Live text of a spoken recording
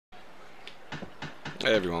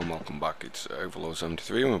Hey everyone, welcome back. It's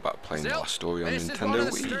Overlord73 and we're back playing the last story on Nintendo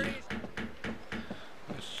Wii.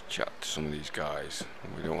 Let's chat to some of these guys.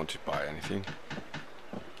 We don't want to buy anything,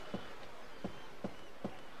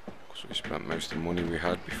 because we spent most of the money we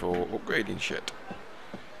had before upgrading shit.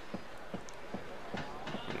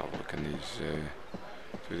 And have a look in these,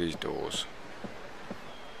 through these doors.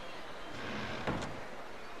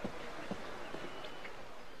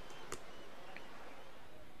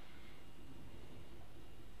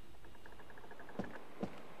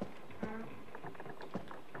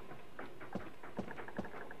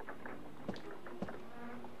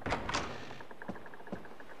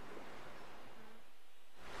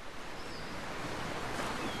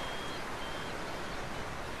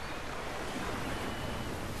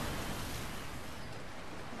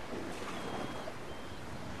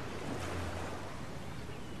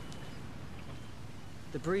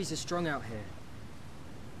 The breeze is strong out here.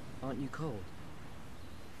 Aren't you cold?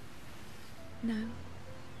 No,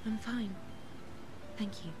 I'm fine.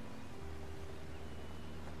 Thank you.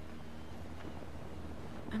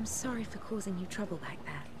 I'm sorry for causing you trouble back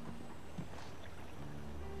there.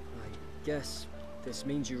 I guess this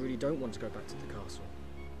means you really don't want to go back to the castle.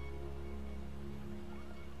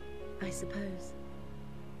 I suppose.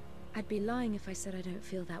 I'd be lying if I said I don't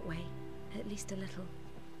feel that way, at least a little.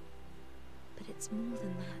 But it's more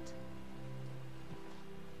than that.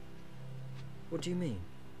 What do you mean?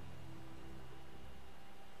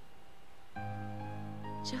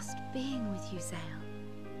 Just being with you, Zale.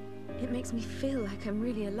 It makes me feel like I'm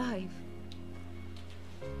really alive.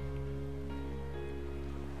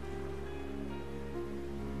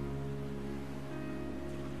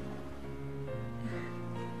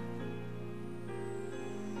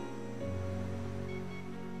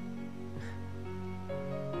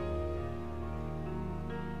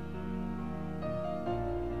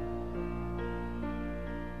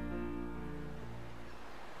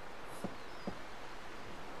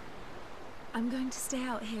 I'm going to stay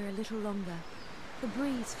out here a little longer. The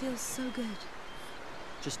breeze feels so good.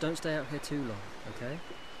 Just don't stay out here too long, okay?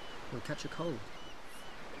 You'll catch a cold.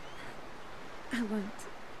 I won't.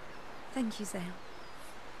 Thank you, Zale.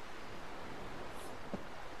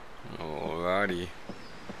 Alrighty.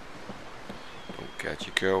 Don't catch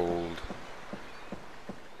a cold.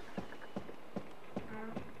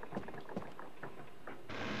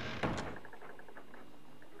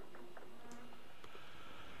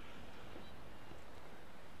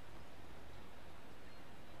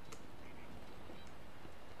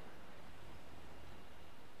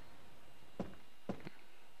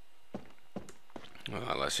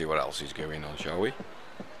 Alright, let's see what else is going on, shall we?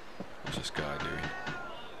 What's this guy doing?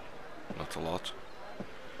 Not a lot.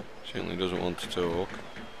 Certainly doesn't want to talk.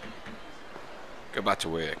 Go back to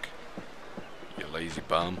work, you lazy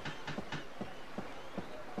bum.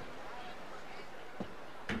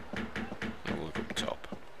 Have a look up top.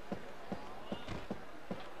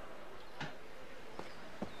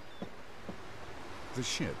 The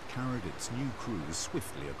ship carried its new crew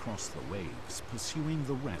swiftly across the waves, pursuing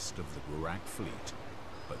the rest of the Gurak fleet.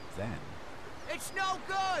 But then... It's no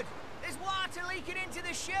good! There's water leaking into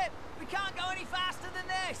the ship! We can't go any faster than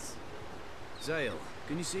this! Zale,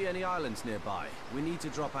 can you see any islands nearby? We need to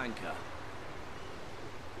drop anchor.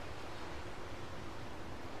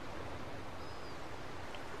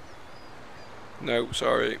 No,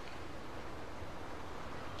 sorry.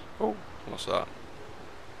 Oh, what's that?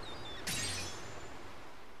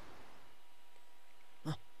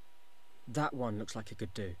 That one looks like it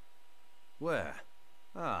could do. Where?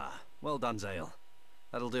 Ah, well done, Zale.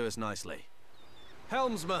 That'll do us nicely.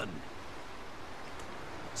 Helmsman!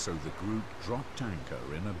 So the group dropped anchor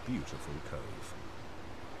in a beautiful cove.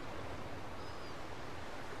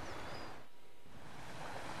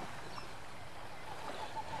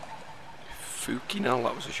 Fucking hell,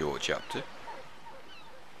 that was a short chapter.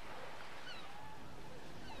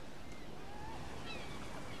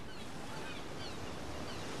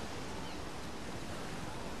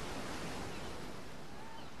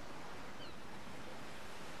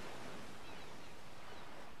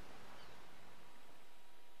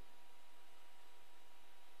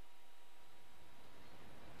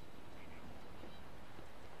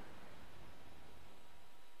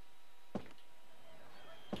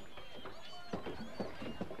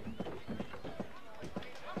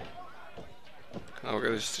 I'll go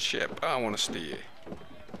to this ship. I want to steer.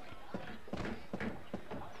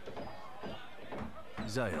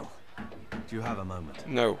 Zale, do you have a moment?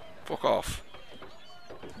 No, fuck off.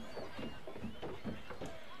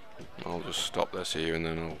 I'll just stop this here and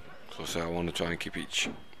then I'll... So I say I want to try and keep each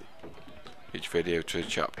video to a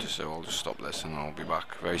chapter, so I'll just stop this and I'll be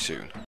back very soon.